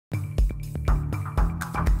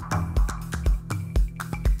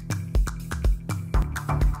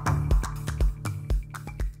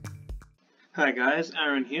Hi guys,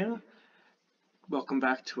 Aaron here. Welcome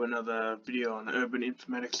back to another video on urban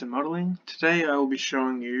informatics and modeling. Today I will be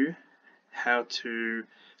showing you how to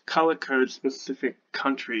color code specific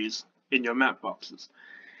countries in your map boxes.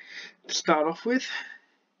 To start off with,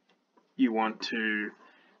 you want to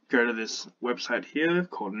go to this website here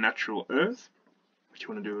called Natural Earth. What you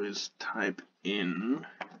want to do is type in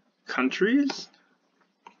countries.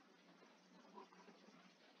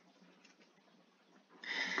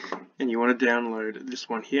 And you want to download this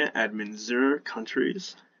one here, admin 0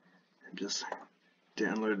 countries, and just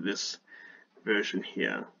download this version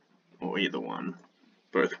here, or either one,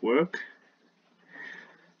 both work.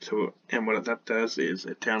 And what that does is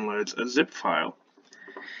it downloads a zip file.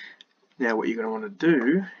 Now what you're going to want to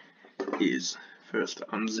do is first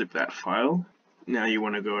unzip that file. Now you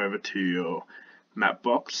want to go over to your map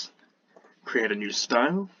box, create a new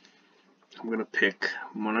style. I'm going to pick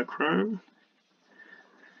monochrome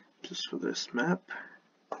just for this map.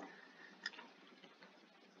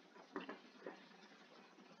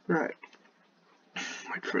 Right,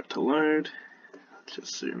 wait for it to load. Let's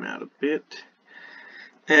just zoom out a bit.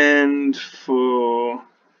 And for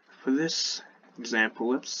this example,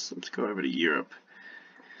 let's go over to Europe.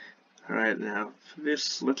 Alright, now for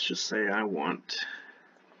this, let's just say I want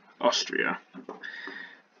Austria.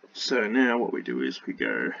 So now what we do is we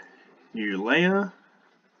go new layer,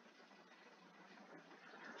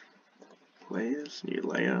 layers, new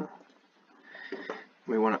layer.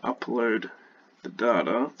 We want to upload the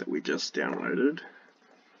data that we just downloaded.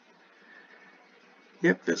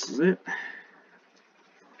 Yep, this is it.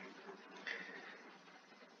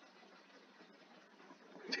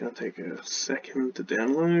 It's going to take a second to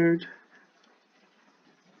download.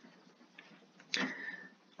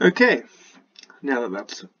 Okay, now that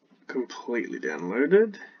that's completely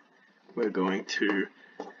downloaded, we're going to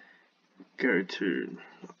go to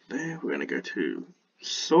there. We're going to go to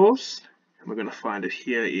source, and we're going to find it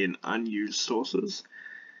here in unused sources,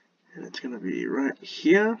 and it's going to be right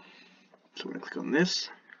here. So we're going to click on this.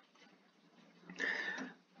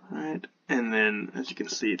 Right, and then as you can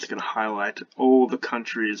see, it's going to highlight all the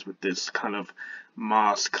countries with this kind of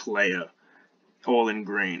mask layer, all in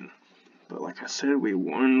green. But like I said, we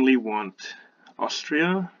only want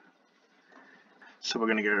Austria. So we're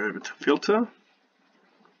going to go over to filter,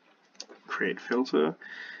 create filter,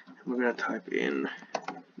 and we're going to type in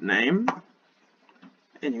name,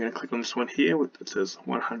 and you're going to click on this one here that says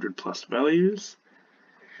 100 plus values.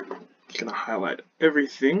 It's going to highlight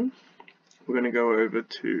everything. We're going to go over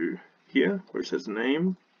to here where it says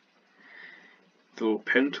name, the little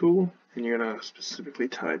pen tool, and you're going to specifically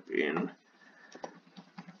type in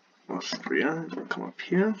Austria. It'll come up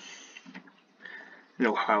here, and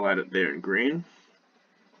it'll highlight it there in green.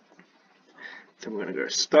 Then we're going to go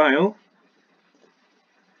style.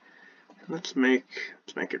 Let's make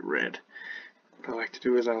it red. What I like to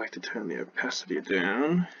do is I like to turn the opacity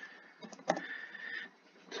down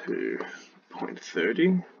to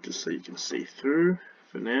 0.30, just so you can see through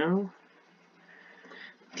for now.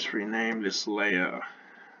 Let's rename this layer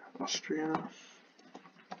Austria.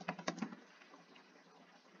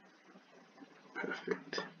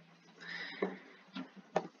 Perfect.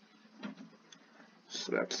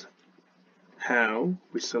 So that's how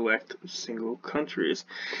we select single countries.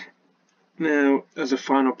 Now, as a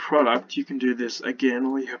final product, you can do this again.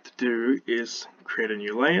 All you have to do is create a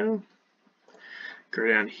new layer, go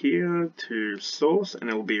down here to source, and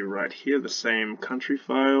it will be right here, the same country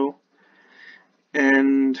file.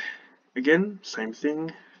 And again, same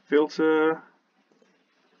thing, filter,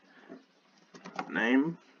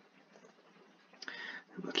 name.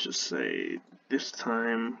 Let's just say this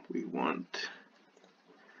time we want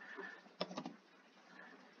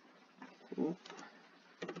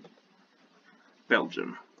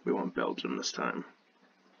Belgium. We want Belgium this time.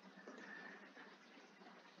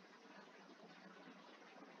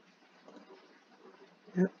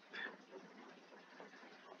 Yep.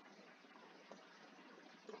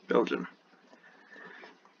 Belgium.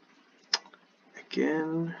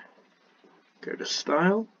 Again, go to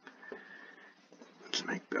style. Let's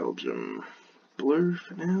make Belgium blue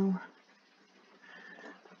for now.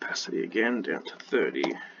 Opacity again down to 30.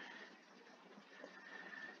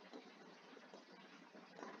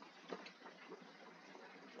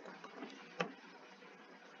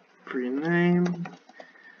 Rename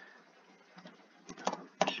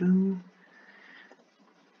Belgium.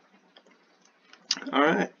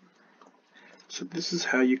 Alright, so this is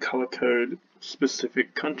how you color code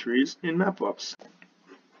specific countries in MapBox.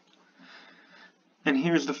 And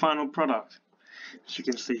here's the final product. As you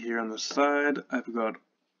can see here on the side, I've got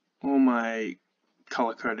all my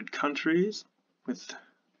color-coded countries with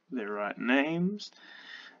their right names.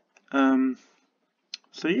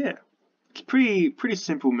 So yeah, it's pretty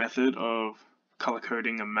simple method of color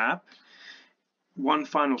coding a map. One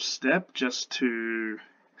final step just to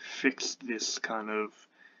fix this kind of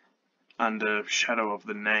under shadow of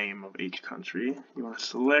the name of each country. You want to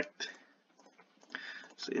select,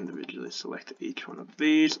 so individually select each one of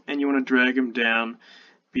these, and you want to drag them down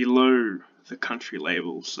below the country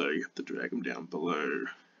label. So you have to drag them down below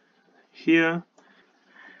here.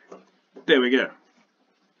 There we go.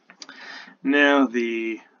 Now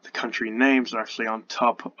the country names are actually on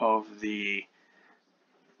top of the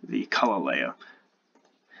color layer.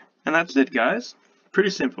 And that's it, guys.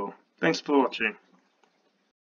 Pretty simple. Thanks for watching.